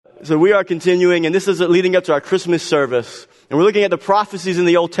So we are continuing, and this is leading up to our Christmas service. And we're looking at the prophecies in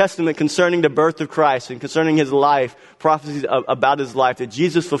the Old Testament concerning the birth of Christ and concerning his life, prophecies about his life that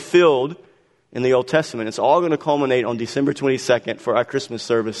Jesus fulfilled in the Old Testament. It's all going to culminate on December 22nd for our Christmas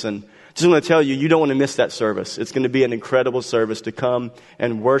service. And just want to tell you, you don't want to miss that service. It's going to be an incredible service to come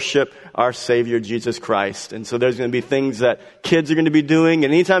and worship our Savior, Jesus Christ. And so there's going to be things that kids are going to be doing.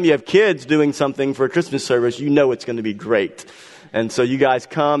 And anytime you have kids doing something for a Christmas service, you know it's going to be great. And so you guys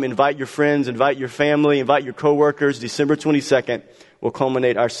come, invite your friends, invite your family, invite your coworkers. December 22nd will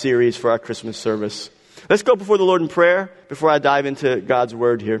culminate our series for our Christmas service. Let's go before the Lord in prayer before I dive into God's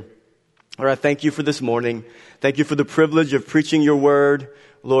word here. Lord, I thank you for this morning. Thank you for the privilege of preaching your word.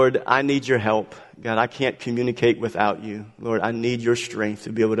 Lord, I need your help. God, I can't communicate without you. Lord, I need your strength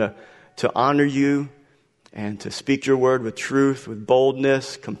to be able to honor you and to speak your word with truth, with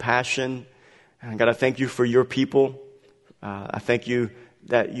boldness, compassion. And God, I thank you for your people. I thank you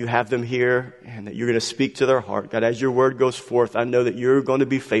that you have them here and that you're going to speak to their heart. God, as your word goes forth, I know that you're going to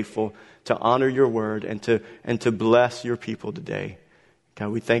be faithful to honor your word and to bless your people today. God,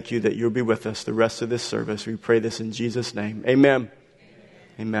 we thank you that you'll be with us the rest of this service. We pray this in Jesus' name. Amen.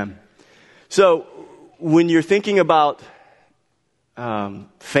 Amen. So when you're thinking about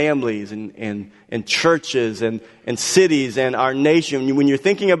families and churches and cities and our nation, when you're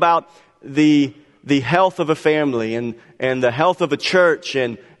thinking about the health of a family and the health of a church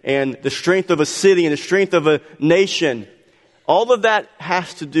and the strength of a city and the strength of a nation, all of that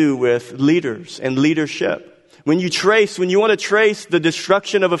has to do with leaders and leadership. When you want to trace the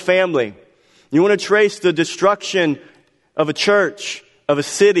destruction of a family, you want to trace the destruction of a church, of a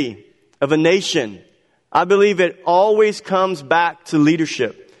city, of a nation, I believe it always comes back to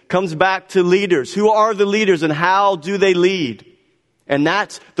leadership, comes back to leaders. Who are the leaders and how do they lead? And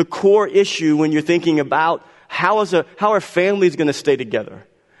that's the core issue when you're thinking about how are families going to stay together?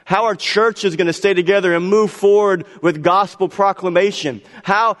 How are churches going to stay together and move forward with gospel proclamation?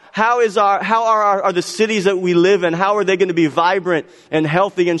 How are the cities that we live in? How are they going to be vibrant and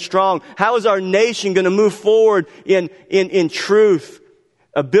healthy and strong? How is our nation going to move forward in truth,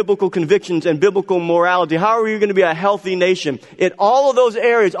 biblical convictions and biblical morality? How are we going to be a healthy nation? In all of those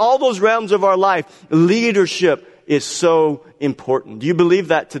areas, all those realms of our life, leadership is so important. Do you believe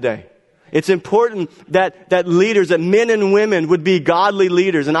that today? It's important that leaders, that men and women would be godly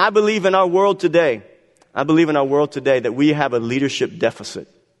leaders. And I believe in our world today that we have a leadership deficit.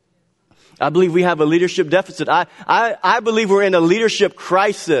 I believe we have a leadership deficit. I believe we're in a leadership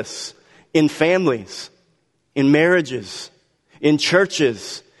crisis in families, in marriages, in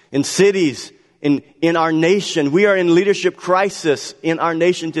churches, in cities, in our nation. We are in leadership crisis in our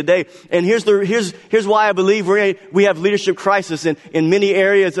nation today. And here's why I believe we have leadership crisis in many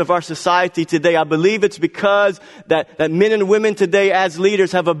areas of our society today. I believe it's because that men and women today as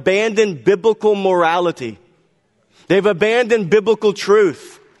leaders have abandoned biblical morality. They've abandoned biblical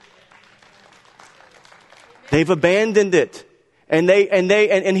truth. They've abandoned it. And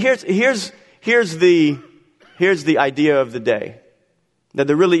here's the idea of the day. That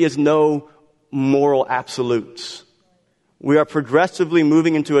there really is no moral absolutes. We are progressively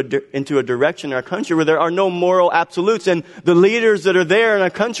moving into a direction in our country where there are no moral absolutes. And the leaders that are there in our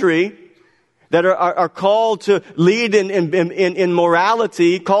country that are called to lead in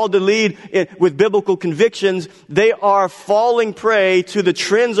morality, called to lead with biblical convictions, they are falling prey to the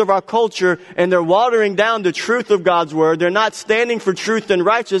trends of our culture and they're watering down the truth of God's word. They're not standing for truth and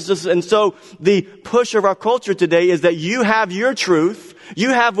righteousness. And so the push of our culture today is that you have your truth.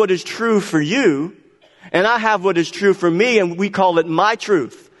 You have what is true for you, and I have what is true for me, and we call it my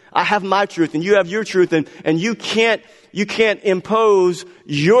truth. I have my truth, and you have your truth, and you can't impose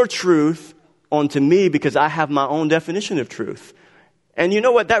your truth onto me because I have my own definition of truth. And you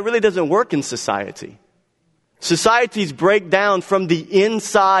know what? That really doesn't work in society. Societies break down from the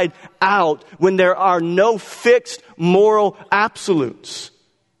inside out when there are no fixed moral absolutes.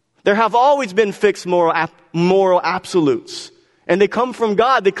 There have always been fixed moral absolutes. And they come from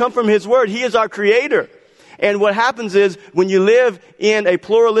God. They come from His Word. He is our Creator. And what happens is when you live in a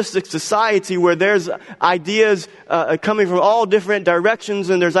pluralistic society where there's ideas coming from all different directions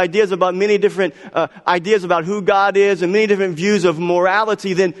and there's ideas about many different ideas about who God is and many different views of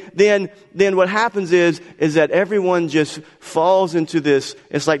morality, then what happens is that everyone just falls into this,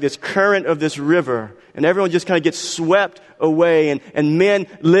 it's like this current of this river. And everyone just kind of gets swept away. And men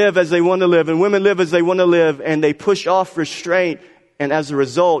live as they want to live. And women live as they want to live. And they push off restraint. And as a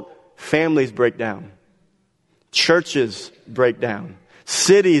result, families break down. Churches break down.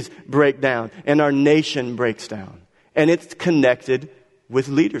 Cities break down. And our nation breaks down. And it's connected with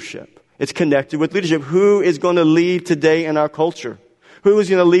leadership. It's connected with leadership. Who is going to lead today in our culture? Who is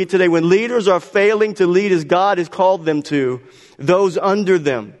going to lead today? When leaders are failing to lead as God has called them to, those under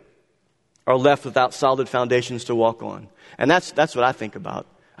them are left without solid foundations to walk on. And that's what I think about.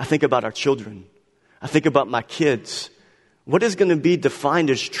 I think about our children. I think about my kids. What is going to be defined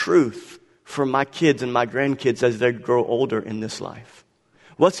as truth for my kids and my grandkids as they grow older in this life?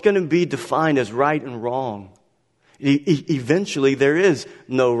 What's going to be defined as right and wrong? Eventually, there is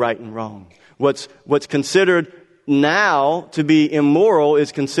no right and wrong. What's considered now to be immoral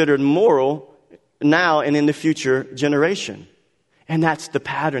is considered moral now and in the future generation. And that's the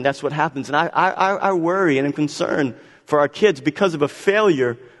pattern. That's what happens. And I worry and am concerned for our kids because of a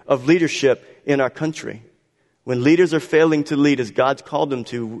failure of leadership in our country. When leaders are failing to lead as God's called them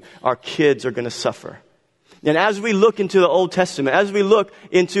to, our kids are going to suffer. And as we look into the Old Testament, as we look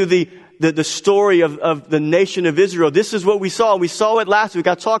into the story of the nation of Israel, this is what we saw. We saw it last week.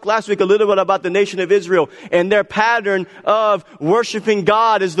 I talked last week a little bit about the nation of Israel and their pattern of worshiping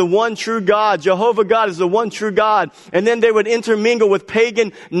God as the one true God. Jehovah God is the one true God. And then they would intermingle with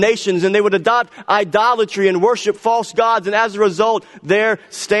pagan nations and they would adopt idolatry and worship false gods. And as a result, their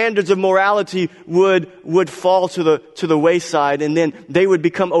standards of morality would fall to the wayside. And then they would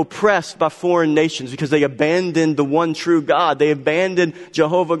become oppressed by foreign nations because they abandoned the one true God. They abandoned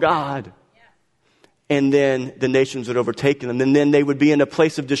Jehovah God. And then the nations would overtake them. And then they would be in a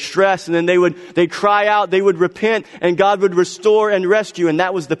place of distress. And then they'd cry out, they would repent, and God would restore and rescue. And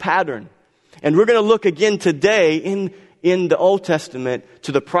that was the pattern. And we're going to look again today in the Old Testament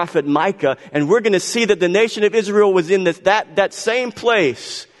to the prophet Micah. And we're going to see that the nation of Israel was in that same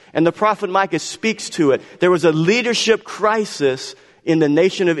place. And the prophet Micah speaks to it. There was a leadership crisis in the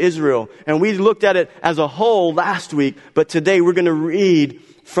nation of Israel. And we looked at it as a whole last week. But today we're going to read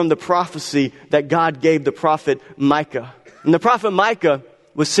from the prophecy that God gave the prophet Micah. And the prophet Micah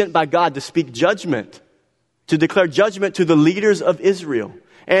was sent by God to speak judgment, to declare judgment to the leaders of Israel.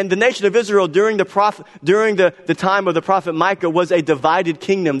 And the nation of Israel during the time of the prophet Micah was a divided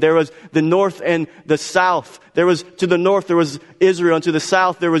kingdom. There was the north and the south. To the north there was Israel, and to the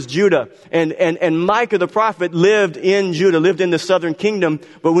south there was Judah. And Micah the prophet lived in Judah, lived in the southern kingdom.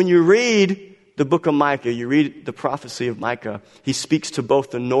 But when you read the book of Micah, you read the prophecy of Micah, he speaks to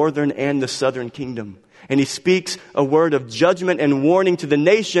both the northern and the southern kingdom. And he speaks a word of judgment and warning to the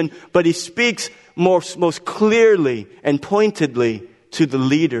nation, but he speaks most clearly and pointedly to the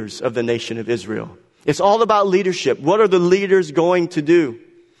leaders of the nation of Israel. It's all about leadership. What are the leaders going to do?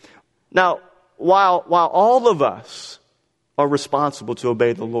 Now, while all of us are responsible to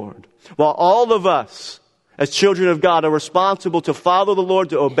obey the Lord, while all of us as children of God are responsible to follow the Lord,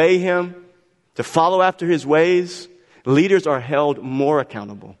 to obey Him, to follow after His ways, leaders are held more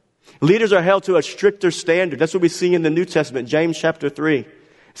accountable. Leaders are held to a stricter standard. That's what we see in the New Testament. James chapter 3 it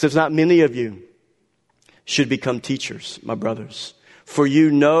says, "Not many of you should become teachers, my brothers. For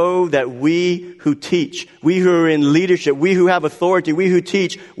you know that we who teach, we who are in leadership, we who have authority, we who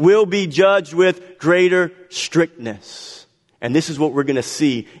teach, will be judged with greater strictness." And this is what we're going to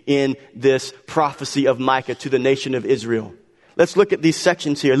see in this prophecy of Micah to the nation of Israel. Let's look at these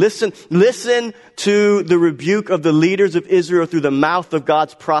sections here. Listen to the rebuke of the leaders of Israel through the mouth of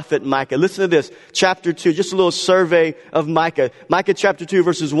God's prophet Micah. Listen to this. Chapter 2, just a little survey of Micah. Micah chapter 2,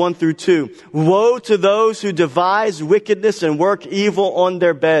 verses 1 through 2. "Woe to those who devise wickedness and work evil on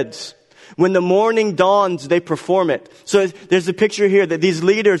their beds. When the morning dawns, they perform it." So there's a picture here that these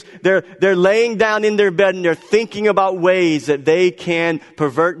leaders, they're laying down in their bed and they're thinking about ways that they can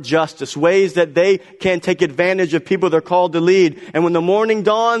pervert justice, ways that they can take advantage of people they're called to lead. And when the morning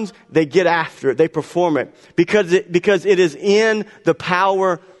dawns, they get after it. They perform it because it is in the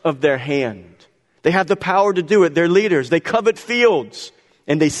power of their hand. They have the power to do it. They're leaders. They covet fields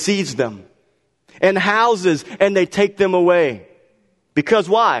and they seize them, and houses and they take them away. Because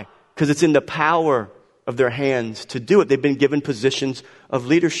why? Because it's in the power of their hands to do it. They've been given positions of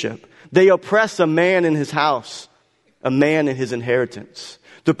leadership. They oppress a man in his house, a man in his inheritance.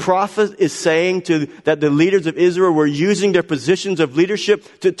 The prophet is saying that the leaders of Israel were using their positions of leadership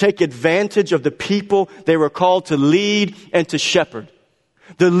to take advantage of the people they were called to lead and to shepherd.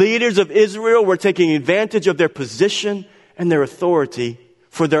 The leaders of Israel were taking advantage of their position and their authority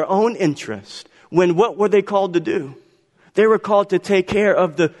for their own interest. When what were they called to do? They were called to take care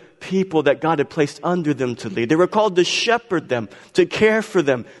of the people that God had placed under them to lead. They were called to shepherd them, to care for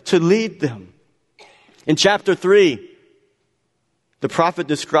them, to lead them. In chapter 3, the prophet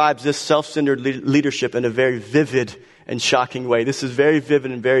describes this self-centered leadership in a very vivid and shocking way. This is very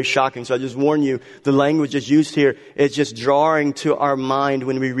vivid and very shocking. So I just warn you, the language that's used here is just jarring to our mind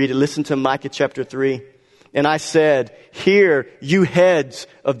when we read it. Listen to Micah chapter 3. "And I said, hear, you heads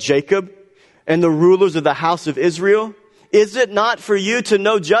of Jacob and the rulers of the house of Israel. Is it not for you to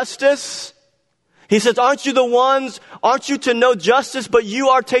know justice? He says, aren't you to know justice, but you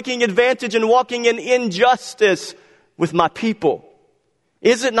are taking advantage and walking in injustice with my people.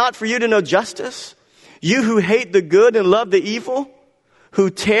 Is it not for you to know justice? You who hate the good and love the evil, who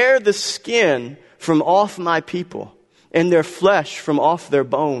tear the skin from off my people and their flesh from off their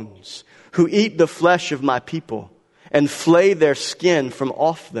bones, who eat the flesh of my people and flay their skin from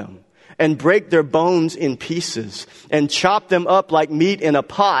off them and break their bones in pieces and chop them up like meat in a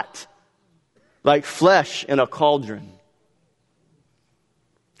pot, like flesh in a cauldron.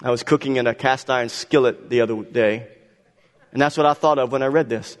 I was cooking in a cast iron skillet the other day, and that's what I thought of when I read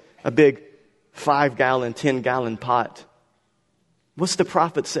this. A big 5-gallon, 10-gallon pot. What's the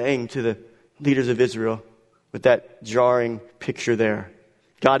prophet saying to the leaders of Israel with that jarring picture there?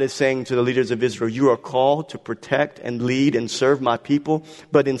 God is saying to the leaders of Israel, you are called to protect and lead and serve my people,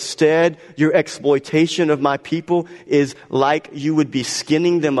 but instead your exploitation of my people is like you would be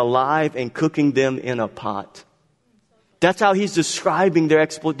skinning them alive and cooking them in a pot. That's how he's describing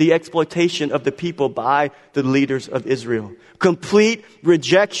the exploitation of the people by the leaders of Israel. Complete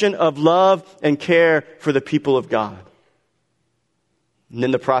rejection of love and care for the people of God. And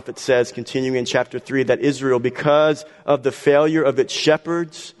then the prophet says, continuing in chapter 3, that Israel, because of the failure of its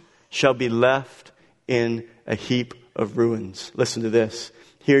shepherds, shall be left in a heap of ruins. Listen to this.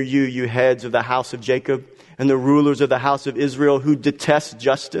 Hear you heads of the house of Jacob, and the rulers of the house of Israel, who detest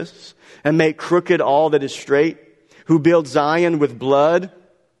justice and make crooked all that is straight, who build Zion with blood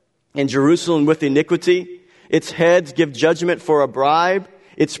and Jerusalem with iniquity. Its heads give judgment for a bribe.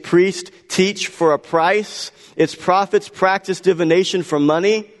 Its priests teach for a price. Its prophets practice divination for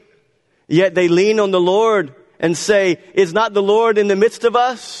money. Yet they lean on the Lord and say, is not the Lord in the midst of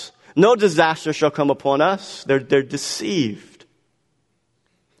us? No disaster shall come upon us. They're deceived.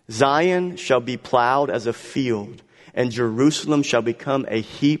 Zion shall be plowed as a field, and Jerusalem shall become a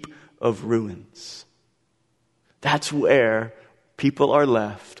heap of ruins. That's where people are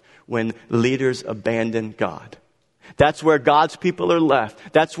left when leaders abandon God. That's where God's people are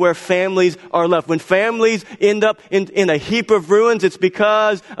left. That's where families are left. When families end up in a heap of ruins, it's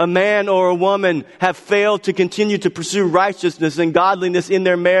because a man or a woman have failed to continue to pursue righteousness and godliness in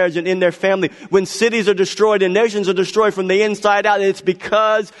their marriage and in their family. When cities are destroyed and nations are destroyed from the inside out, it's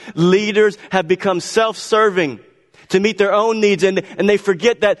because leaders have become self-serving to meet their own needs, and they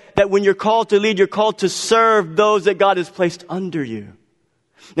forget that when you're called to lead, you're called to serve those that God has placed under you.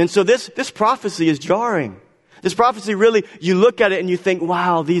 And so this prophecy is jarring. This prophecy really, you look at it and you think,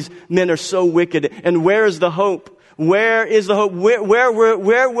 wow, these men are so wicked. And where is the hope? Where is the hope? Where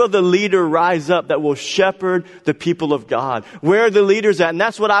will the leader rise up that will shepherd the people of God? Where are the leaders at? And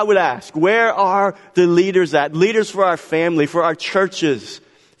that's what I would ask. Where are the leaders at? Leaders for our family, for our churches,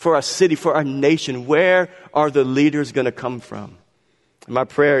 for our city, for our nation. Where are the leaders going to come from? And my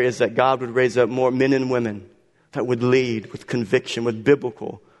prayer is that God would raise up more men and women that would lead with conviction, with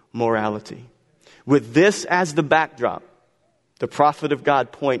biblical morality. With this as the backdrop, the prophet of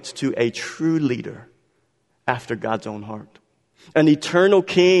God points to a true leader after God's own heart. An eternal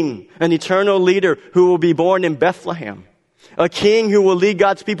king, an eternal leader who will be born in Bethlehem. A king who will lead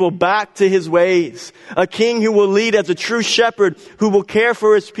God's people back to his ways. A king who will lead as a true shepherd, who will care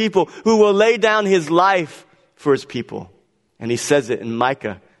for his people, who will lay down his life for his people. And he says it in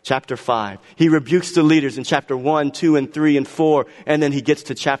Micah chapter 5. He rebukes the leaders in chapter 1, 2, and 3, and 4. And then he gets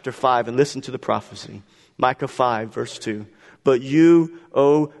to chapter 5 and listen to the prophecy. Micah 5, verse 2. But you,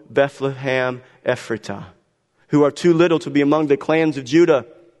 O Bethlehem Ephratah, who are too little to be among the clans of Judah,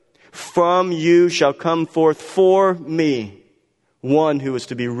 from you shall come forth for me one who is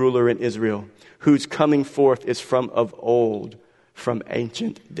to be ruler in Israel, whose coming forth is from of old, from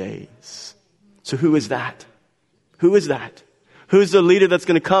ancient days. So who is that? Who is that? Who's the leader that's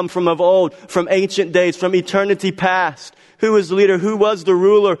going to come from of old, from ancient days, from eternity past? Who is the leader? Who was the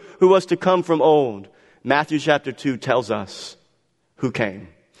ruler who was to come from old? Matthew chapter 2 tells us who came.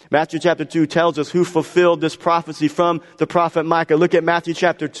 Matthew chapter 2 tells us who fulfilled this prophecy from the prophet Micah. Look at Matthew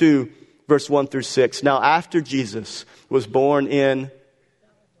chapter 2, verse 1 through 6. Now after Jesus was born in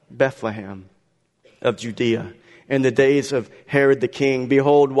Bethlehem of Judea, in the days of Herod the king,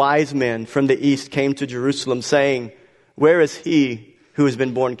 behold, wise men from the east came to Jerusalem, saying, where is he who has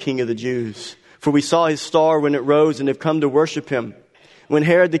been born King of the Jews? For we saw his star when it rose and have come to worship him. When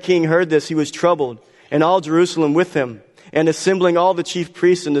Herod the king heard this, he was troubled, and all Jerusalem with him. And assembling all the chief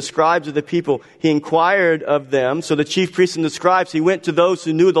priests and the scribes of the people, he inquired of them. So the chief priests and the scribes, he went to those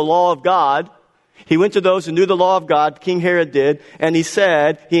who knew the law of God. He went to those who knew the law of God, King Herod did, and he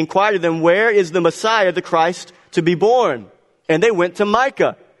inquired of them, where is the Messiah, the Christ, to be born? And they went to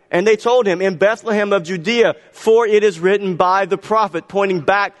Micah And they told him, in Bethlehem of Judea, for it is written by the prophet, pointing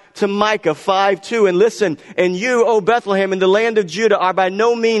back to Micah 5:2. And listen, and you, O Bethlehem, in the land of Judah, are by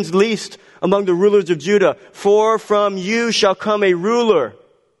no means least among the rulers of Judah, for from you shall come a ruler.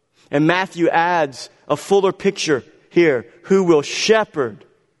 And Matthew adds a fuller picture here, who will shepherd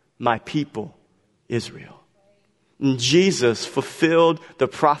my people, Israel. And Jesus fulfilled the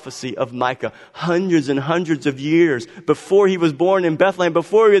prophecy of Micah hundreds and hundreds of years before he was born in Bethlehem,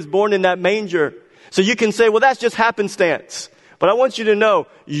 before he was born in that manger. So you can say, well, that's just happenstance. But I want you to know,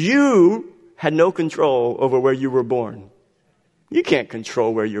 you had no control over where you were born. You can't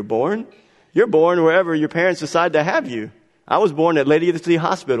control where you're born. You're born wherever your parents decide to have you. I was born at Lady of the Sea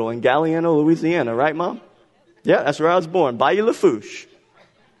Hospital in Galliano, Louisiana, right, Mom? Yeah, that's where I was born, Bayou Lafourche.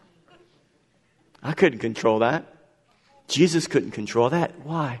 I couldn't control that. Jesus couldn't control that.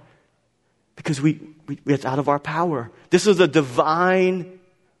 Why? Because it's out of our power. This is a divine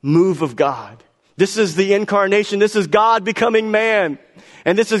move of God. This is the incarnation. This is God becoming man.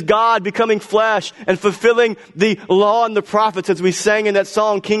 And this is God becoming flesh and fulfilling the law and the prophets, as we sang in that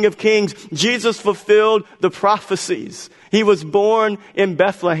song, King of Kings. Jesus fulfilled the prophecies. He was born in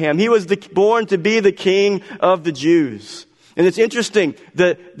Bethlehem. He was born to be the King of the Jews. And it's interesting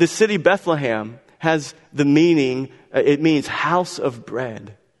that the city Bethlehem has the meaning, it means house of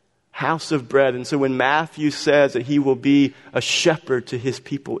bread. House of bread. And so when Matthew says that he will be a shepherd to his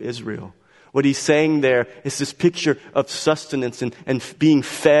people Israel, what he's saying there is this picture of sustenance and being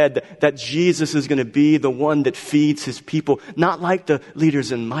fed, that Jesus is going to be the one that feeds his people. Not like the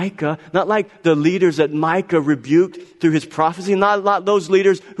leaders in Micah, not like the leaders that Micah rebuked through his prophecy, not like those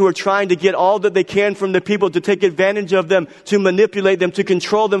leaders who are trying to get all that they can from the people, to take advantage of them, to manipulate them, to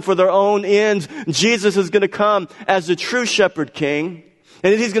control them for their own ends. Jesus is going to come as the true shepherd king,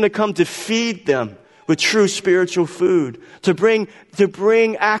 and he's going to come to feed them with true spiritual food, to bring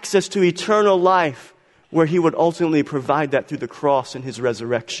access to eternal life, where he would ultimately provide that through the cross and his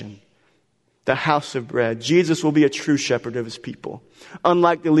resurrection. The house of bread. Jesus will be a true shepherd of his people.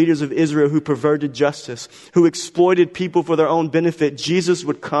 Unlike the leaders of Israel who perverted justice, who exploited people for their own benefit, Jesus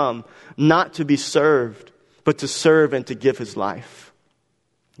would come not to be served, but to serve and to give his life.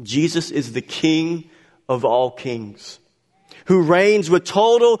 Jesus is the King of all kings, who reigns with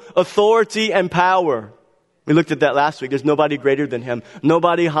total authority and power. We looked at that last week. There's nobody greater than him,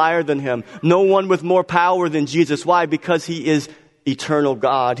 nobody higher than him, no one with more power than Jesus. Why? Because he is eternal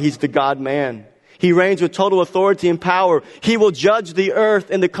God. He's the God-man. He reigns with total authority and power. He will judge the earth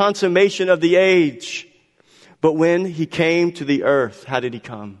in the consummation of the age. But when he came to the earth, how did he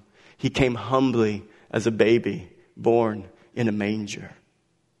come? He came humbly as a baby born in a manger.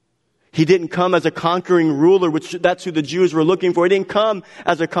 He didn't come as a conquering ruler, which that's who the Jews were looking for. He didn't come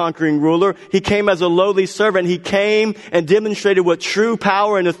as a conquering ruler. He came as a lowly servant. He came and demonstrated what true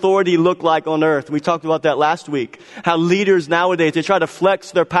power and authority look like on earth. We talked about that last week. How leaders nowadays, they try to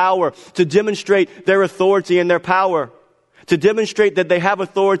flex their power to demonstrate their authority and their power. To demonstrate that they have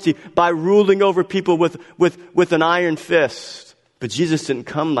authority by ruling over people with an iron fist. But Jesus didn't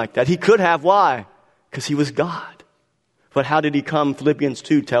come like that. He could have. Why? Because he was God. But how did he come? Philippians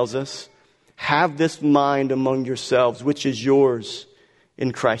 2 tells us, have this mind among yourselves, which is yours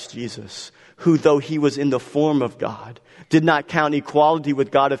in Christ Jesus, who though he was in the form of God, did not count equality with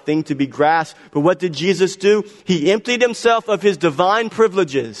God a thing to be grasped. But what did Jesus do? He emptied himself of his divine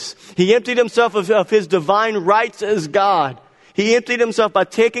privileges. He emptied himself of his divine rights as God. He emptied himself by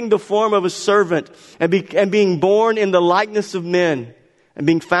taking the form of a servant and being born in the likeness of men. And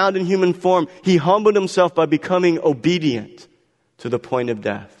being found in human form, he humbled himself by becoming obedient to the point of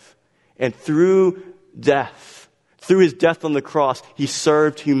death. And through death, through his death on the cross, he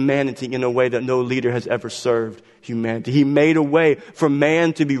served humanity in a way that no leader has ever served humanity. He made a way for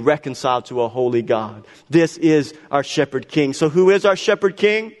man to be reconciled to a holy God. This is our shepherd king. So who is our shepherd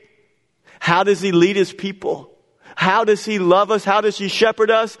king? How does he lead his people? How does he love us? How does he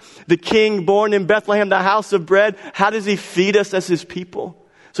shepherd us? The king born in Bethlehem, the house of bread. How does he feed us as his people?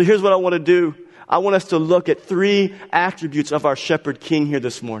 So here's what I want to do. I want us to look at 3 attributes of our shepherd king here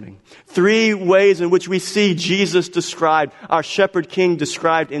this morning. 3 ways in which we see Jesus described, our shepherd king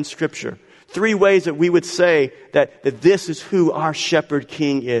described in Scripture. 3 ways that we would say that this is who our shepherd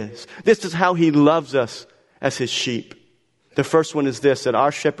king is. This is how he loves us as his sheep. The first one is this, that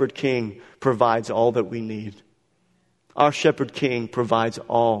our shepherd king provides all that we need. Our shepherd king provides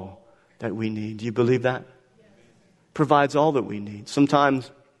all that we need. Do you believe that? Provides all that we need. Sometimes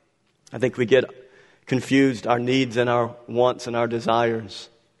I think we get confused, our needs and our wants and our desires.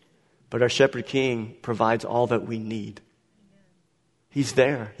 But our shepherd king provides all that we need. He's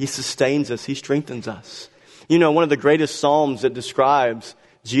there. He sustains us. He strengthens us. You know, one of the greatest psalms that describes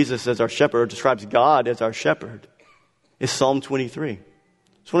Jesus as our shepherd, or describes God as our shepherd, is Psalm 23.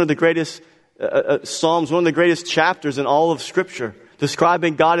 It's one of the greatest Psalms, one of the greatest chapters in all of Scripture,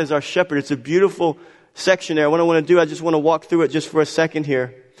 describing God as our shepherd. It's a beautiful section there. What I want to do, I just want to walk through it just for a second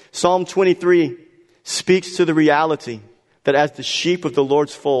here. Psalm 23 speaks to the reality that as the sheep of the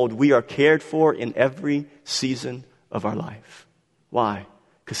Lord's fold, we are cared for in every season of our life. Why?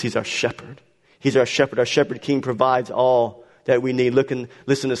 Because He's our shepherd. He's our shepherd. Our shepherd king provides all that we need. Listen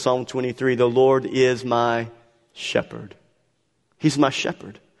to Psalm 23. The Lord is my shepherd. He's my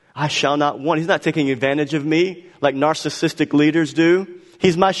shepherd. I shall not want. He's not taking advantage of me like narcissistic leaders do.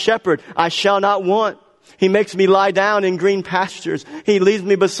 He's my shepherd. I shall not want. He makes me lie down in green pastures. He leads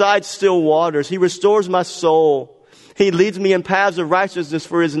me beside still waters. He restores my soul. He leads me in paths of righteousness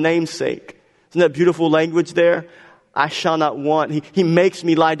for His name's sake. Isn't that beautiful language there? I shall not want. He makes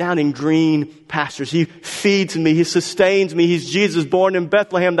me lie down in green pastures. He feeds me. He sustains me. He's Jesus born in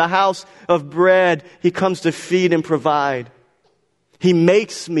Bethlehem, the house of bread. He comes to feed and provide. He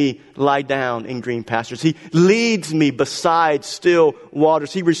makes me lie down in green pastures. He leads me beside still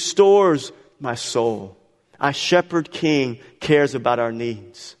waters. He restores my soul. Our shepherd king cares about our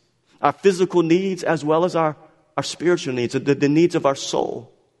needs. Our physical needs as well as our spiritual needs, the needs of our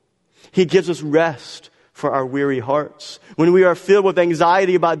soul. He gives us rest for our weary hearts. When we are filled with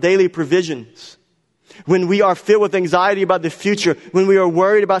anxiety about daily provisions, when we are filled with anxiety about the future, when we are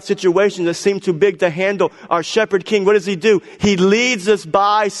worried about situations that seem too big to handle, our shepherd king, what does He do? He leads us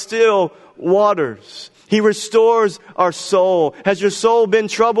by still waters. He restores our soul. Has your soul been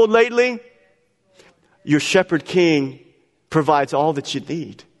troubled lately? Your shepherd king provides all that you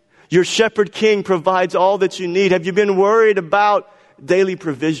need. Your shepherd king provides all that you need. Have you been worried about daily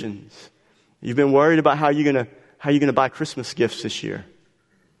provisions? You've been worried about how you're going to buy Christmas gifts this year.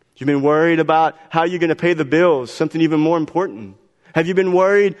 You've been worried about how you're going to pay the bills, something even more important. Have you been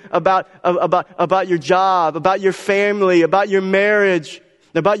worried about your job, about your family, about your marriage,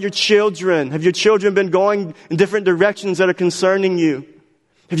 about your children? Have your children been going in different directions that are concerning you?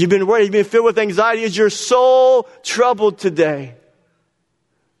 Have you been worried? Have you been filled with anxiety? Is your soul troubled today?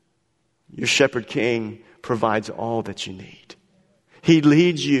 Your shepherd king provides all that you need. He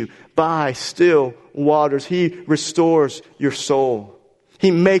leads you by still waters. He restores your soul.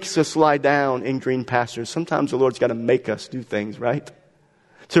 He makes us lie down in green pastures. Sometimes the Lord's got to make us do things, right?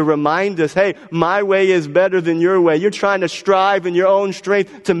 To remind us, hey, my way is better than your way. You're trying to strive in your own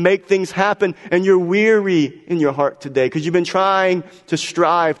strength to make things happen, and you're weary in your heart today because you've been trying to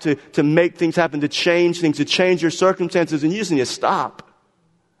strive to make things happen, to change things, to change your circumstances, and you just need to stop.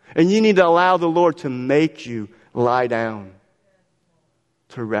 And you need to allow the Lord to make you lie down,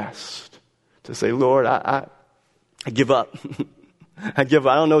 to rest, to say, Lord, I give up. I give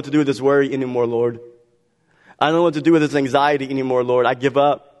up. I don't know what to do with this worry anymore, Lord. I don't know what to do with this anxiety anymore, Lord. I give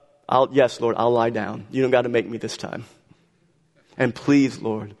up. Yes, Lord, I'll lie down. You don't got to make me this time. And please,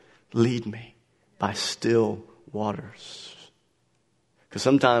 Lord, lead me by still waters. Because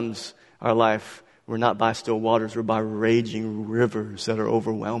sometimes our life, we're not by still waters, we're by raging rivers that are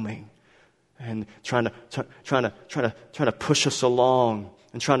overwhelming and trying to push us along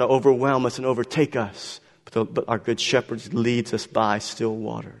and trying to overwhelm us and overtake us. But our good shepherd leads us by still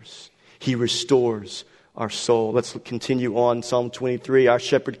waters. He restores our soul. Let's continue on. Psalm 23. Our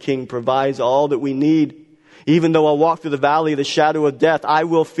shepherd king provides all that we need. Even though I walk through the valley of the shadow of death, I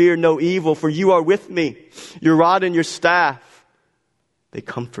will fear no evil, for you are with me. Your rod and your staff, they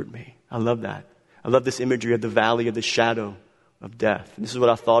comfort me. I love that. I love this imagery of the valley of the shadow of death. And this is what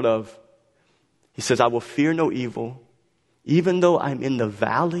I thought of. He says, I will fear no evil, even though I'm in the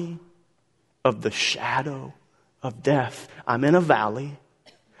valley of the shadow of death. I'm in a valley.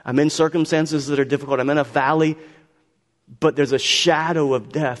 I'm in circumstances that are difficult. I'm in a valley, but there's a shadow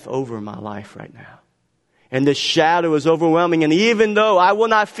of death over my life right now. And this shadow is overwhelming. And even though I will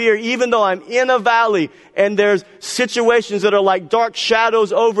not fear, even though I'm in a valley and there's situations that are like dark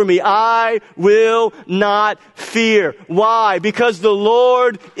shadows over me, I will not fear. Why? Because the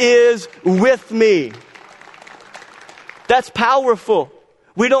Lord is with me. That's powerful.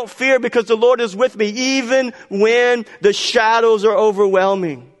 We don't fear because the Lord is with me, even when the shadows are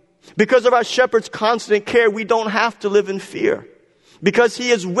overwhelming. Because of our shepherd's constant care, we don't have to live in fear. Because He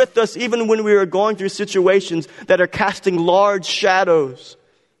is with us even when we are going through situations that are casting large shadows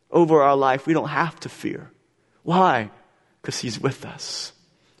over our life. We don't have to fear. Why? Because He's with us.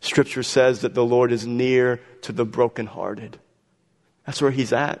 Scripture says that the Lord is near to the brokenhearted. That's where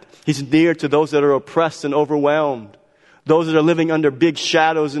He's at. He's near to those that are oppressed and overwhelmed. Those that are living under big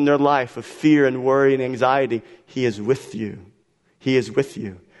shadows in their life of fear and worry and anxiety. He is with you. He is with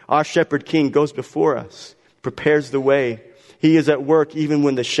you. Our shepherd king goes before us, prepares the way. He is at work even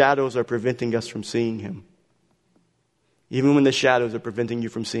when the shadows are preventing us from seeing him. Even when the shadows are preventing you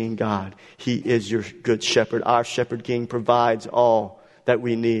from seeing God, he is your good shepherd. Our shepherd king provides all that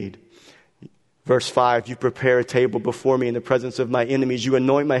we need. Verse 5, you prepare a table before me in the presence of my enemies. You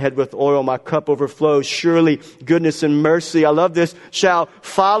anoint my head with oil. My cup overflows. Surely goodness and mercy, I love this, shall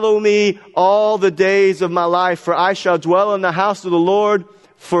follow me all the days of my life. For I shall dwell in the house of the Lord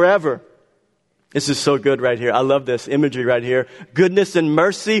forever. This is so good right here. I love this imagery right here. Goodness and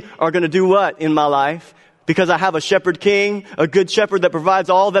mercy are going to do what in my life? Because I have a shepherd king, a good shepherd that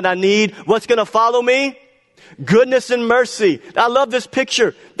provides all that I need. What's going to follow me? Goodness and mercy. I love this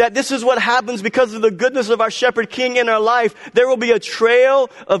picture that this is what happens because of the goodness of our shepherd king in our life. There will be a trail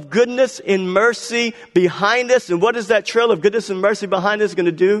of goodness and mercy behind us. And what is that trail of goodness and mercy behind us going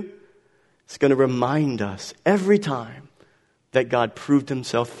to do? It's going to remind us every time that God proved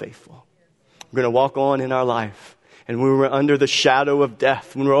himself faithful. We're going to walk on in our life. And when we're under the shadow of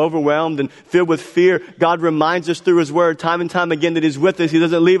death, when we're overwhelmed and filled with fear, God reminds us through his word time and time again that he's with us. He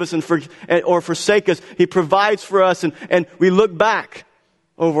doesn't leave us or forsake us. He provides for us. And we look back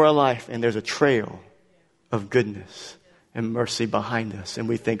over our life and there's a trail of goodness and mercy behind us. And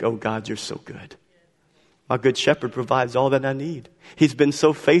we think, oh God, you're so good. My good shepherd provides all that I need. He's been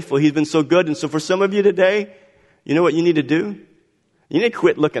so faithful. He's been so good. And so for some of you today, you know what you need to do? You need to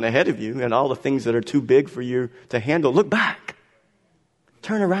quit looking ahead of you and all the things that are too big for you to handle. Look back.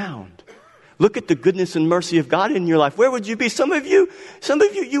 Turn around. Look at the goodness and mercy of God in your life. Where would you be? Some of you,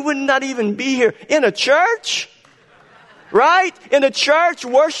 you would not even be here in a church. Right? In a church,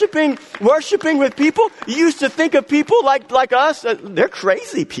 worshiping with people. You used to think of people like us. They're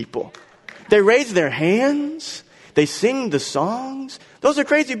crazy people. They raise their hands. They sing the songs. Those are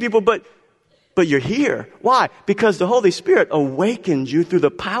crazy people, but you're here. Why? Because the Holy Spirit awakened you through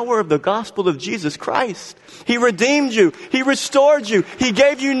the power of the gospel of Jesus Christ. He redeemed you. He restored you. He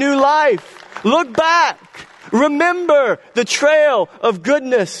gave you new life. Look back. Remember the trail of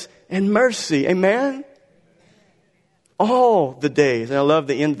goodness and mercy. Amen? All the days, and I love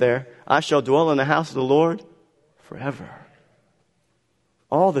the end there, I shall dwell in the house of the Lord forever.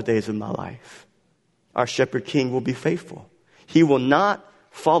 All the days of my life, our shepherd king will be faithful. He will not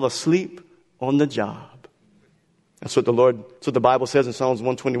fall asleep on the job. That's what the Bible says in Psalms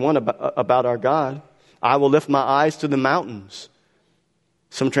 121 about our God. I will lift my eyes to the mountains.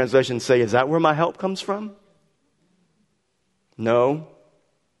 Some translations say, is that where my help comes from? No.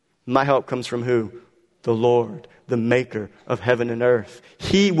 My help comes from who? The Lord, the maker of heaven and earth.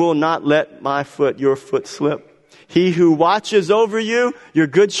 He will not let your foot slip. He who watches over you, your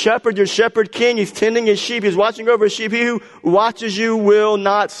good shepherd, your shepherd king, he's tending his sheep, he's watching over his sheep. He who watches you will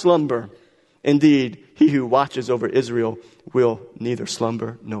not slumber. Indeed, he who watches over Israel will neither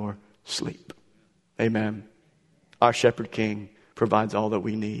slumber nor sleep. Amen. Our shepherd king provides all that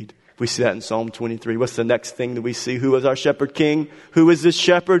we need. We see that in Psalm 23. What's the next thing that we see? Who is our shepherd king? Who is this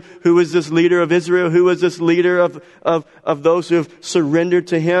shepherd? Who is this leader of Israel? Who is this leader of those who have surrendered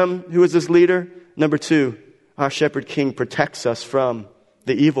to him? Who is this leader? Number 2, our shepherd king protects us from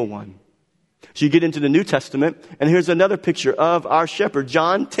the evil one. So you get into the New Testament, and here's another picture of our shepherd.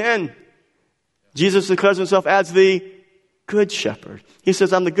 John 10. Jesus declares himself as the good shepherd. He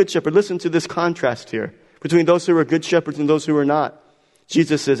says, I'm the good shepherd. Listen to this contrast here between those who are good shepherds and those who are not.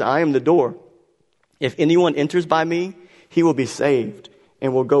 Jesus says, I am the door. If anyone enters by me, he will be saved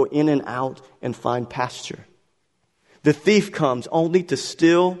and will go in and out and find pasture. The thief comes only to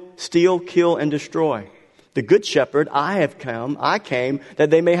steal, kill, and destroy. The good shepherd, I came that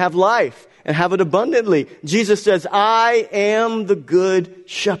they may have life and have it abundantly. Jesus says, I am the good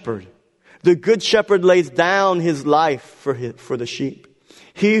shepherd. The good shepherd lays down his life for the sheep.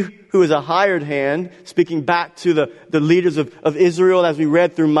 He who is a hired hand, speaking back to the leaders of Israel as we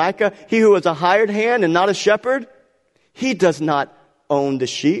read through Micah, he who is a hired hand and not a shepherd, he does not own the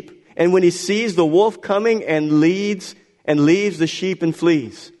sheep. And when he sees the wolf coming and leaves the sheep and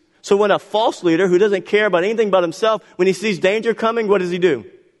flees. So when a false leader who doesn't care about anything but himself, when he sees danger coming, what does he do?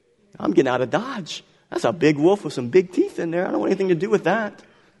 I'm getting out of Dodge. That's a big wolf with some big teeth in there. I don't want anything to do with that.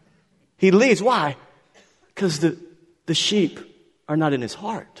 He leaves. Why? Because the sheep are not in his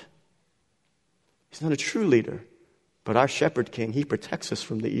heart. He's not a true leader. But our shepherd king, he protects us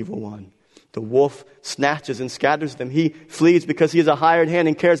from the evil one. The wolf snatches and scatters them. He flees because he is a hired hand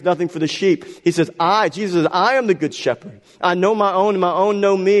and cares nothing for the sheep. He says, Jesus says, I am the good shepherd. I know my own and my own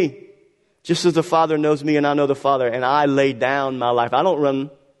know me. Just as the Father knows me and I know the Father. And I lay down my life. I don't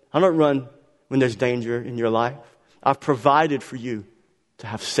run when there's danger in your life. I've provided for you to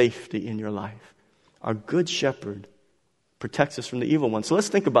have safety in your life. Our good shepherd protects us from the evil one. So let's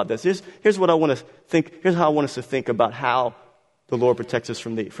think about this. Here's what I want to think. Here's how I want us to think about how the Lord protects us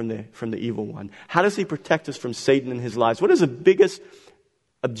from the evil one? How does he protect us from Satan and his lies? What is the biggest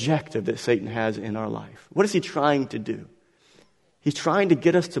objective that Satan has in our life? What is he trying to do? He's trying to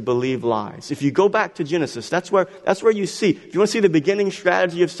get us to believe lies. If you go back to Genesis, that's where you see. If you want to see the beginning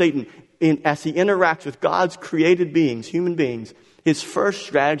strategy of Satan as he interacts with God's created beings, human beings, his first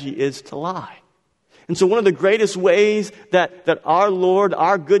strategy is to lie. And so one of the greatest ways that our Lord,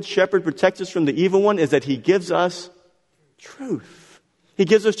 our good shepherd, protects us from the evil one is that he gives us truth. He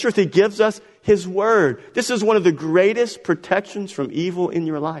gives us truth. He gives us his word. This is one of the greatest protections from evil in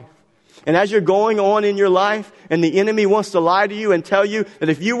your life. And as you're going on in your life and the enemy wants to lie to you and tell you that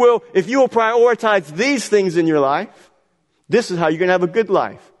if you will prioritize these things in your life, this is how you're going to have a good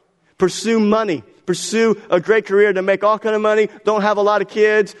life. Pursue money. Pursue a great career to make all kind of money. Don't have a lot of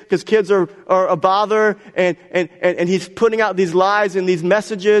kids because kids are a bother. And he's putting out these lies and these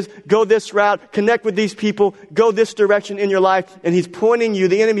messages. Go this route. Connect with these people. Go this direction in your life. And he's pointing you,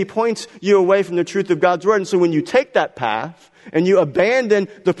 the enemy points you away from the truth of God's word. And so when you take that path and you abandon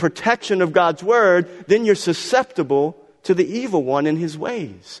the protection of God's word, then you're susceptible to the evil one and his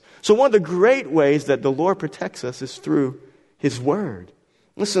ways. So one of the great ways that the Lord protects us is through his word.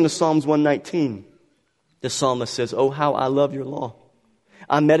 Listen to Psalms 119. The psalmist says, "Oh, how I love your law.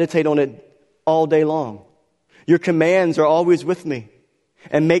 I meditate on it all day long. Your commands are always with me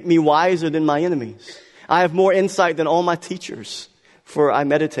and make me wiser than my enemies. I have more insight than all my teachers, for I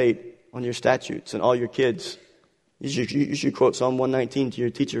meditate on your statutes." And all your kids, you should quote Psalm 119 to your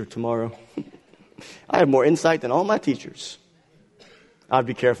teacher tomorrow. I have more insight than all my teachers. I'd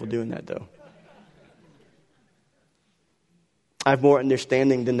be careful doing that, though. I have more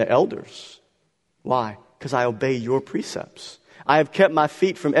understanding than the elders. Why? Because I obey your precepts. I have kept my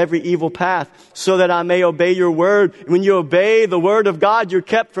feet from every evil path so that I may obey your word. When you obey the word of God, you're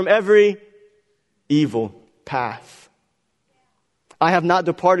kept from every evil path. I have not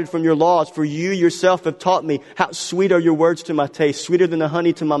departed from your laws, for you yourself have taught me. How sweet are your words to my taste, sweeter than the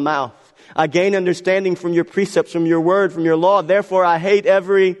honey to my mouth. I gain understanding from your precepts, from your word, from your law. Therefore, I hate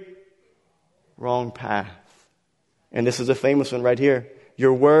every wrong path. And this is a famous one right here.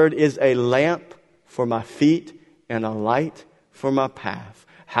 Your word is a lamp for my feet and a light for my path.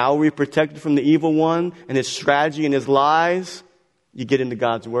 How are we protected from the evil one and his strategy and his lies? You get into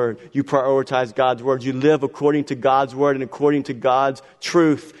God's word. You prioritize God's word. You live according to God's word and according to God's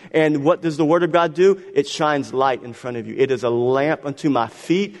truth. And what does the word of God do? It shines light in front of you. It is a lamp unto my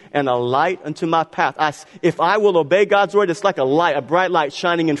feet and a light unto my path. If I will obey God's word, it's like a light, a bright light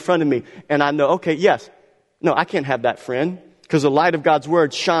shining in front of me. And I know, okay, yes, no, I can't have that friend because the light of God's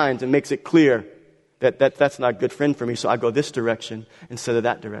word shines and makes it clear that's not a good friend for me. So I go this direction instead of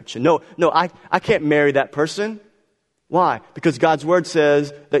that direction. No, I can't marry that person. Why? Because God's word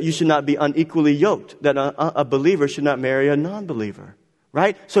says that you should not be unequally yoked, that a believer should not marry a non-believer,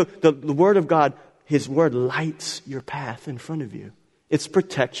 right? So the word of God, his word lights your path in front of you. It's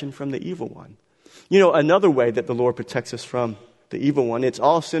protection from the evil one. You know, another way that the Lord protects us from the evil one, it's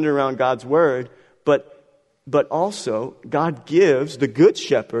all centered around God's word, but also God gives, the good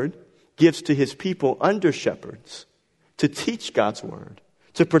shepherd gives to his people under shepherds to teach God's word,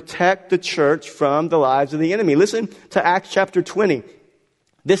 to protect the church from the lives of the enemy. Listen to Acts chapter 20.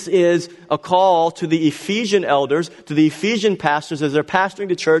 This is a call to the Ephesian elders, to the Ephesian pastors as they're pastoring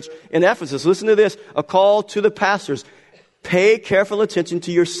the church in Ephesus. Listen to this, a call to the pastors. Pay careful attention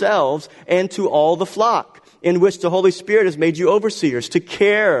to yourselves and to all the flock in which the Holy Spirit has made you overseers, to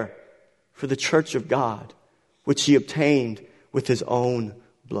care for the church of God, which he obtained with his own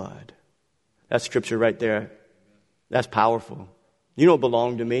blood. That's scripture right there. That's powerful. You don't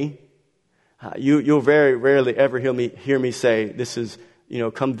belong to me. You'll very rarely ever hear me say, this is,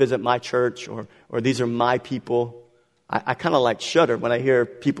 come visit my church or these are my people. I kind of like shudder when I hear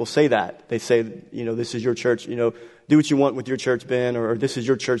people say that. They say, this is your church, do what you want with your church, Ben, or this is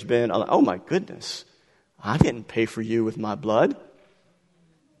your church, Ben. I'm like, oh my goodness. I didn't pay for you with my blood.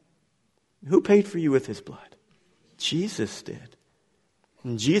 Who paid for you with his blood? Jesus did.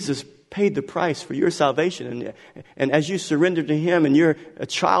 And Jesus paid the price for your salvation. And as you surrender to him and you're a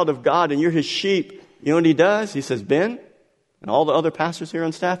child of God and you're his sheep, you know what he does? He says, Ben, and all the other pastors here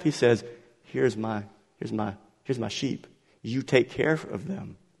on staff, he says, here's my sheep. You take care of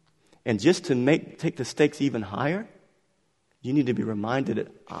them. And just to take the stakes even higher, you need to be reminded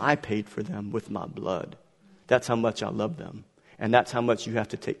that I paid for them with my blood. That's how much I love them. And that's how much you have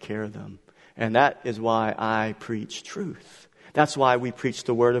to take care of them. And that is why I preach truth. That's why we preach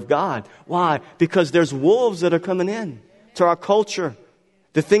the word of God. Why? Because there's wolves that are coming in to our culture.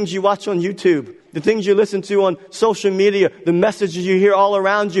 The things you watch on YouTube, the things you listen to on social media, the messages you hear all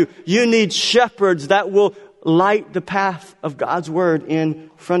around you. You need shepherds that will light the path of God's word in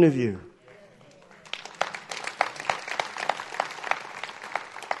front of you.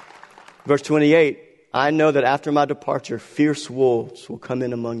 Verse 28, I know that after my departure, fierce wolves will come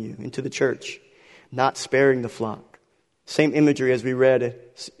in among you, into the church, not sparing the flock. Same imagery as we read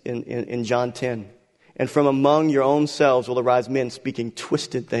in John 10. And from among your own selves will arise men speaking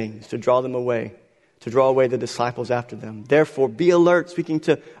twisted things to draw away the disciples after them. Therefore, be alert, speaking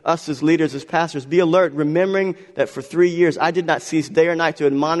to us as leaders, as pastors, be alert, remembering that for 3 years I did not cease day or night to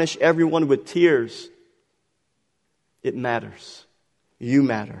admonish everyone with tears. It matters. You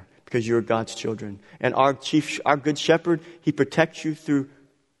matter because you're God's children. And our good shepherd, he protects you through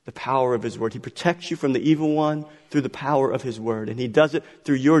the power of his word. He protects you from the evil one through the power of his word. And he does it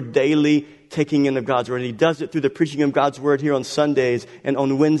through your daily taking in of God's word. And he does it through the preaching of God's word here on Sundays and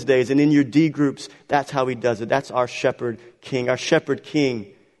on Wednesdays and in your D groups. That's how he does it. That's our shepherd king. Our shepherd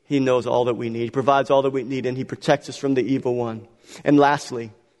king, he knows all that we need. He provides all that we need, and he protects us from the evil one. And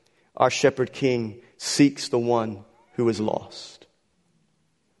lastly, our shepherd king seeks the one who is lost.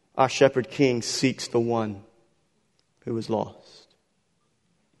 Our shepherd king seeks the one who is lost.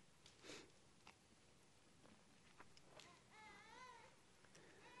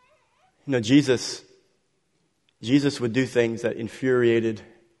 You know, Jesus would do things that infuriated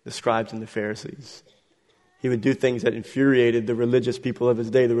the scribes and the Pharisees. He would do things that infuriated the religious people of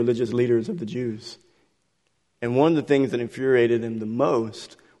his day, the religious leaders of the Jews. And one of the things that infuriated them the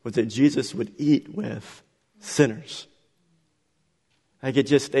most was that Jesus would eat with sinners. Like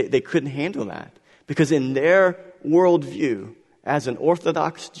they couldn't handle that. Because in their worldview, as an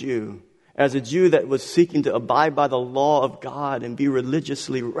Orthodox Jew, as a Jew that was seeking to abide by the law of God and be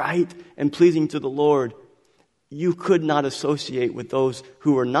religiously right and pleasing to the Lord, you could not associate with those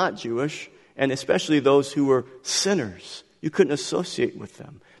who were not Jewish, and especially those who were sinners. You couldn't associate with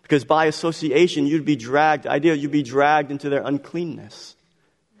them. Because by association, you'd be dragged into their uncleanness.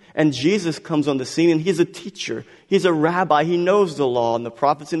 And Jesus comes on the scene, and he's a teacher. He's a rabbi. He knows the law and the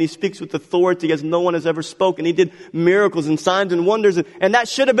prophets, and he speaks with authority as no one has ever spoken. He did miracles and signs and wonders, and that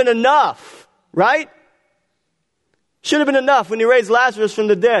should have been enough, right? Should have been enough when he raised Lazarus from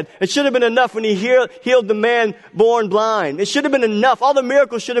the dead. It should have been enough when he healed the man born blind. It should have been enough. All the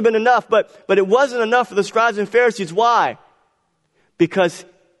miracles should have been enough, but it wasn't enough for the scribes and Pharisees. Why? Because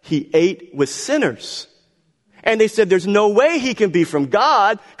he ate with sinners. And they said there's no way he can be from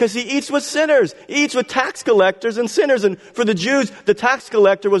God because he eats with sinners. He eats with tax collectors and sinners. And for the Jews, the tax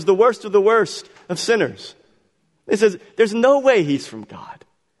collector was the worst of the worst of sinners. They said there's no way he's from God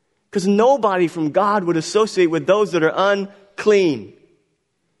because nobody from God would associate with those that are unclean.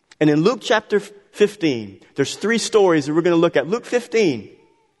 And in Luke chapter 15, there's 3 stories that we're going to look at. Luke 15.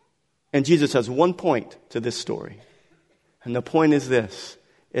 And Jesus has one point to this story. And the point is this,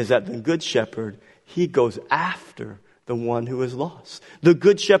 is that the good shepherd, he goes after the one who is lost. The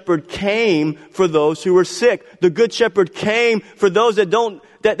good shepherd came for those who were sick. The good shepherd came for those that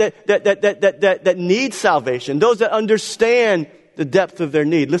need salvation. Those that understand the depth of their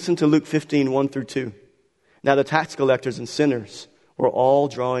need. Listen to Luke 15, 1 through 2. Now the tax collectors and sinners were all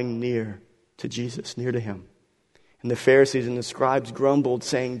drawing near to Jesus, near to him. And the Pharisees and the scribes grumbled,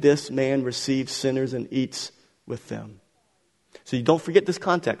 saying, this man receives sinners and eats with them. So you don't forget this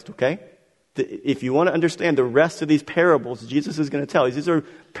context, okay? If you want to understand the rest of these parables Jesus is going to tell, these are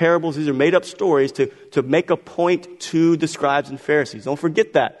parables, these are made-up stories to make a point to the scribes and Pharisees. Don't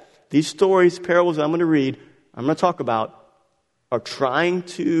forget that. These stories, parables I'm going to read, I'm going to talk about, are trying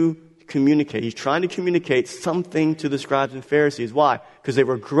to communicate. He's trying to communicate something to the scribes and Pharisees. Why? Because they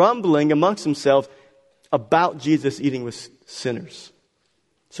were grumbling amongst themselves about Jesus eating with sinners.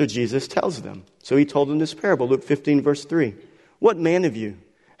 So Jesus tells them. So he told them this parable, Luke 15, verse 3. What man of you,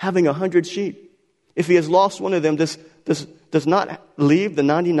 having 100 sheep, if he has lost one of them, does not leave the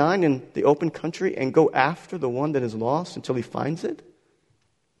 99 in the open country and go after the one that is lost until he finds it?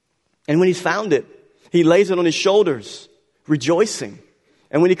 And when he's found it, he lays it on his shoulders, rejoicing.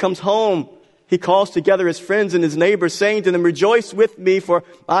 And when he comes home, he calls together his friends and his neighbors, saying to them, rejoice with me, for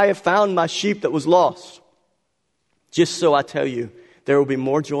I have found my sheep that was lost. Just so I tell you, there will be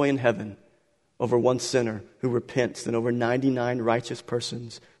more joy in heaven over one sinner who repents than over 99 righteous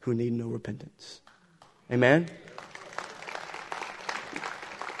persons who need no repentance. Amen?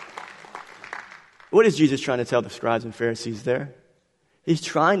 What is Jesus trying to tell the scribes and Pharisees there? He's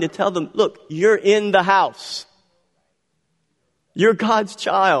trying to tell them, look, you're in the house. You're God's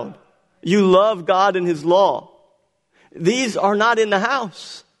child. You love God and his law. These are not in the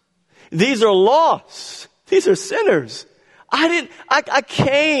house. These are lost. These are sinners. I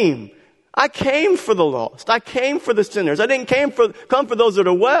came for the lost. I came for the sinners. I didn't come for those that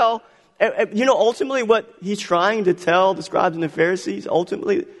are well. Ultimately what he's trying to tell the scribes and the Pharisees,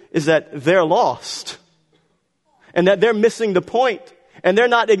 ultimately, is that they're lost. And that they're missing the point. And they're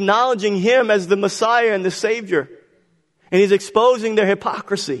not acknowledging him as the Messiah and the Savior. And he's exposing their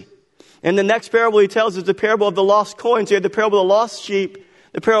hypocrisy. And the next parable he tells is the parable of the lost coin. So you have the parable of the lost sheep,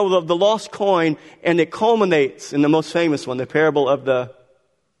 the parable of the lost coin, and it culminates in the most famous one, the parable of the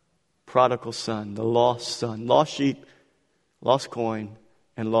prodigal son, the lost son. Lost sheep, lost coin,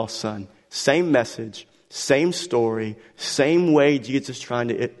 and lost son. Same message, same story, same way Jesus is trying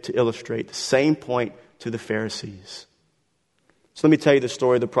to illustrate, the same point to the Pharisees. So let me tell you the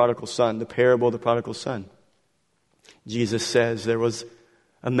story of the prodigal son, the parable of the prodigal son. Jesus says there was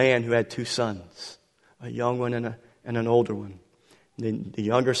a man who had two sons, a young one and an older one. The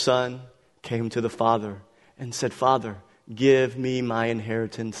younger son came to the father and said, "Father, give me my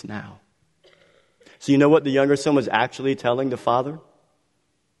inheritance now." So you know what the younger son was actually telling the father?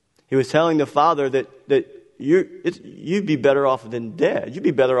 He was telling the father that you'd be better off than dead. You'd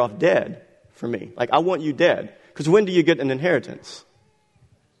be better off dead for me. Like, I want you dead. Because when do you get an inheritance?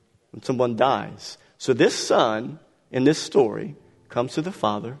 When someone dies. So this son, in this story, comes to the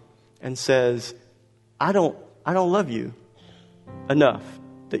father and says, I don't love you enough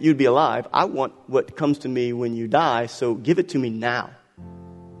that you'd be alive. I want what comes to me when you die, so give it to me now.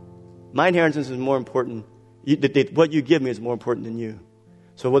 My inheritance is more important. What you give me is more important than you.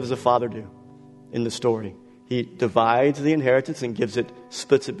 So what does the father do in the story? He divides the inheritance and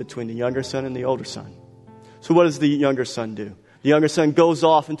splits it between the younger son and the older son. So what does the younger son do? The younger son goes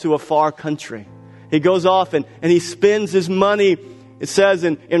off into a far country. He goes off and he spends his money, it says,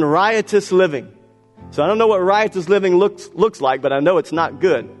 in riotous living. So I don't know what riotous living looks like, but I know it's not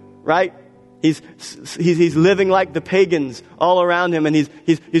good, right? He's living like the pagans all around him, and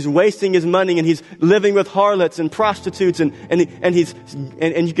he's wasting his money, and he's living with harlots and prostitutes, and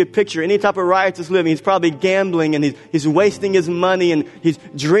you could picture any type of riotous living. He's probably gambling, and he's wasting his money, and he's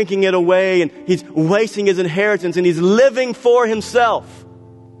drinking it away, and he's wasting his inheritance, and he's living for himself.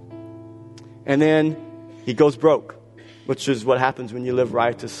 And then he goes broke, which is what happens when you live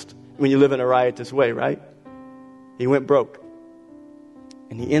in a riotous way, right? He went broke,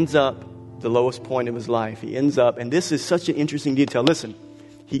 and he ends up the lowest point of his life. He ends up, and this is such an interesting detail. Listen,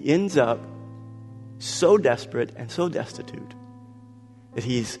 he ends up so desperate and so destitute that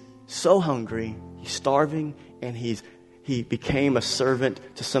he's so hungry, he's starving, and he became a servant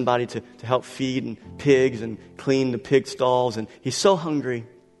to somebody to help feed pigs and clean the pig stalls. And he's so hungry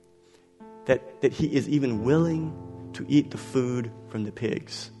that he is even willing to eat the food from the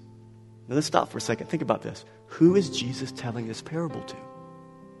pigs. Now let's stop for a second. Think about this. Who is Jesus telling this parable to?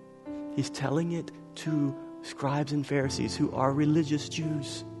 He's telling it to scribes and Pharisees who are religious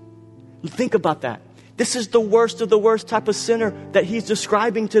Jews. Think about that. This is the worst of the worst type of sinner that he's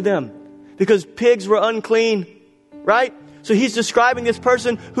describing to them. Because pigs were unclean, right? So he's describing this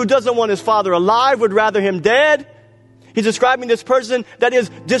person who doesn't want his father alive, would rather him dead. He's describing this person that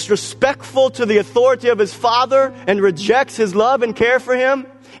is disrespectful to the authority of his father and rejects his love and care for him.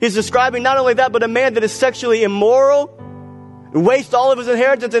 He's describing not only that, but a man that is sexually immoral, waste all of his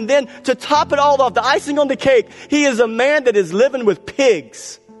inheritance, and then to top it all off, the icing on the cake, he is a man that is living with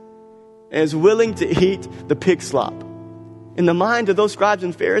pigs and is willing to eat the pig slop. In the mind of those scribes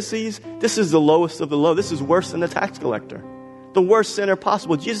and Pharisees, this is the lowest of the low. This is worse than the tax collector. The worst sinner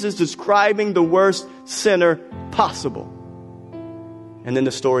possible. Jesus is describing the worst sinner possible. And then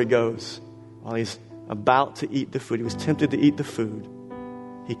the story goes, while he's about to eat the food, he was tempted to eat the food,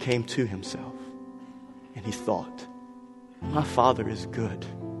 he came to himself and he thought, my father is good.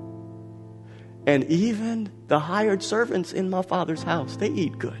 And even the hired servants in my father's house, they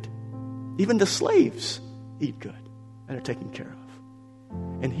eat good. Even the slaves eat good and are taken care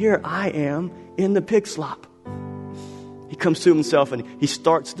of. And here I am in the pig slop. He comes to himself and he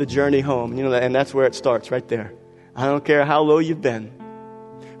starts the journey home. And that's where it starts, right there. I don't care how low you've been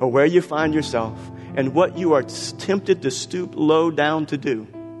or where you find yourself and what you are tempted to stoop low down to do.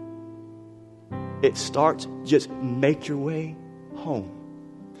 It starts, just make your way home.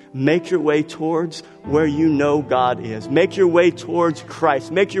 Make your way towards where you know God is. Make your way towards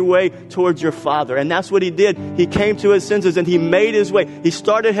Christ. Make your way towards your Father. And that's what he did. He came to his senses and he made his way. He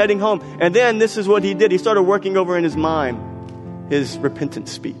started heading home. And then this is what he did. He started working over in his mind his repentant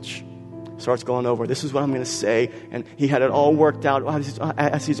speech. Starts going over, this is what I'm going to say. And he had it all worked out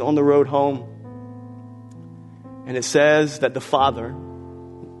as he's on the road home. And it says that the father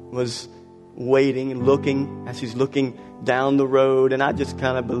was waiting and looking as he's looking down the road. And I just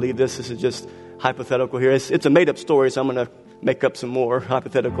kind of believe this is just hypothetical here. It's a made-up story, so I'm going to make up some more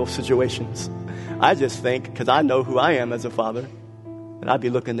hypothetical situations. I just think, because I know who I am as a father, And I'd be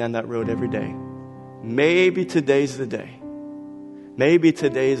looking down that road every day. Maybe today's the day. Maybe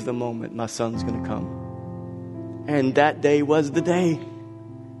today's the moment my son's going to come. And that day was the day.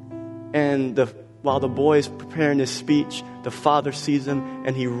 And while the boy is preparing his speech, the father sees him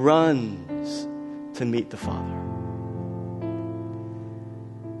and he runs to meet the father.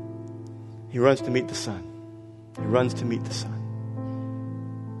 He runs to meet the son. He runs to meet the son.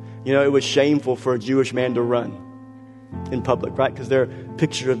 You know, it was shameful for a Jewish man to run in public, right? Because they're a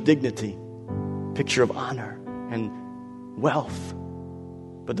picture of dignity, picture of honor and wealth.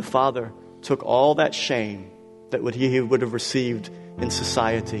 But the father took all that shame that he would have received in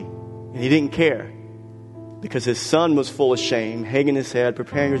society, and he didn't care, because his son was full of shame, hanging his head,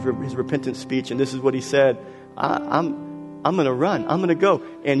 preparing his repentant speech. And this is what he said: I'm going to run. I'm going to go.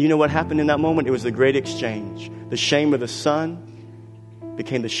 And you know what happened in that moment? It was a great exchange. The shame of the son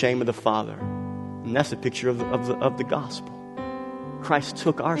became the shame of the father. And that's a picture of the gospel. Christ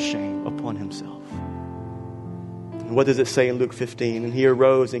took our shame upon himself. And what does it say in Luke 15? And he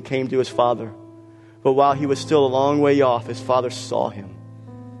arose and came to his father. But while he was still a long way off, his father saw him,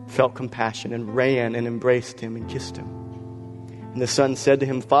 felt compassion, and ran and embraced him and kissed him. And the son said to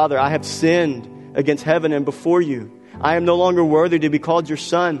him, Father, I have sinned against heaven and before you. I am no longer worthy to be called your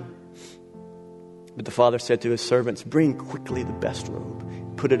son. But the father said to his servants, bring quickly the best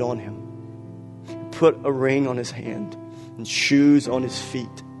robe, put it on him. Put a ring on his hand and shoes on his feet.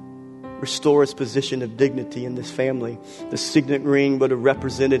 Restore his position of dignity in this family. The signet ring would have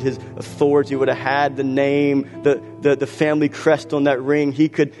represented his authority, would have had the name, the family crest on that ring. He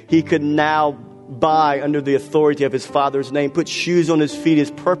could now buy under the authority of his father's name. Put shoes on his feet. His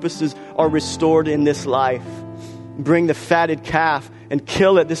purposes are restored in this life. Bring the fatted calf and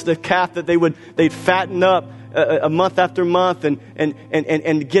kill it. This is the calf that they'd fatten up a month after month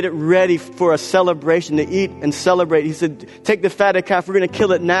and get it ready for a celebration, to eat and celebrate. He said, take the fatted calf. We're going to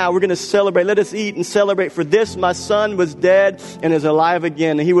kill it now. We're going to celebrate. Let us eat and celebrate. For this, my son was dead and is alive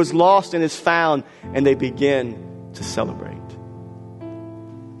again. And he was lost and is found. And they begin to celebrate.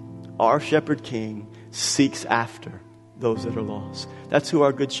 Our shepherd king seeks after those that are lost. That's who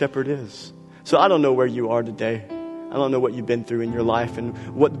our good shepherd is. So I don't know where you are today. I don't know what you've been through in your life and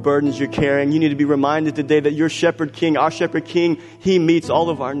what burdens you're carrying. You need to be reminded today that your shepherd king, our shepherd king, he meets all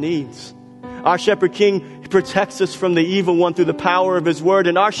of our needs. Our shepherd king protects us from the evil one through the power of his word.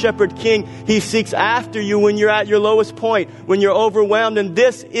 And our shepherd king, he seeks after you when you're at your lowest point, when you're overwhelmed. And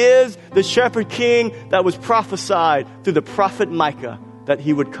this is the shepherd king that was prophesied through the prophet Micah, that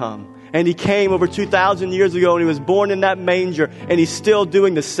he would come. And he came over 2,000 years ago, and he was born in that manger, and he's still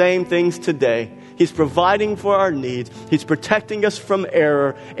doing the same things today. He's providing for our needs. He's protecting us from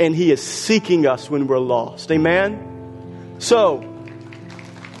error, and he is seeking us when we're lost. Amen? So,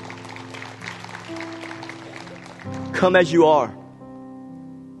 come as you are.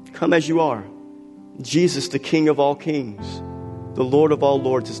 Come as you are. Jesus, the King of all kings, the Lord of all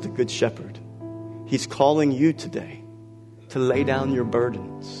lords, is the good shepherd. He's calling you today to lay down your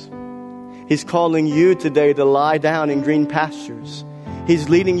burdens. He's calling you today to lie down in green pastures. He's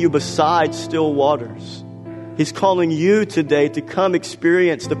leading you beside still waters. He's calling you today to come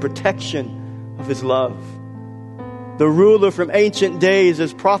experience the protection of his love. The ruler from ancient days,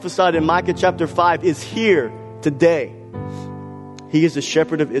 as prophesied in Micah chapter 5, is here today. He is the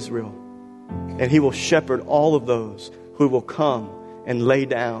shepherd of Israel, and he will shepherd all of those who will come and lay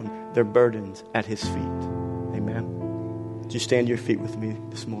down their burdens at his feet. Amen. Would you stand to your feet with me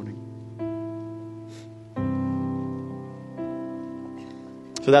this morning?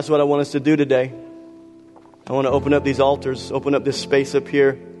 So that's what I want us to do today. I want to open up these altars, open up this space up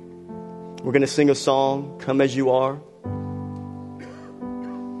here. We're going to sing a song, Come As You Are.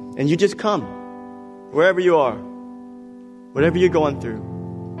 And you just come, wherever you are, whatever you're going through.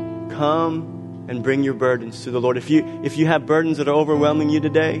 Come and bring your burdens to the Lord. If you have burdens that are overwhelming you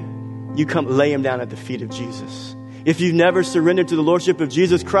today, you come lay them down at the feet of Jesus. If you've never surrendered to the Lordship of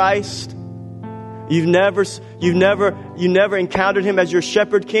Jesus Christ, You've never encountered him as your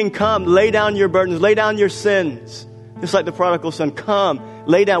shepherd king. Come, lay down your burdens, lay down your sins. Just like the prodigal son, come,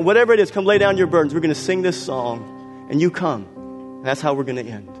 lay down, whatever it is, come lay down your burdens. We're going to sing this song, and you come. And that's how we're going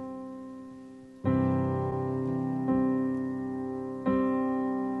to end.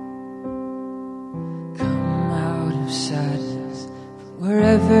 Come out of sadness from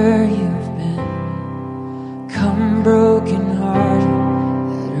wherever you've been. Come broken hearted,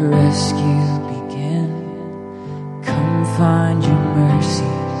 let a rescue find your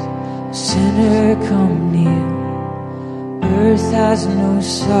mercies, sinner come near. Earth has no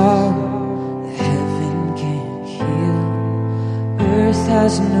sorrow that heaven can't heal. Earth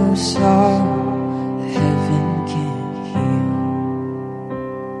has no sorrow that heaven can't heal.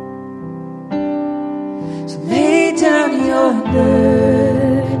 wonder.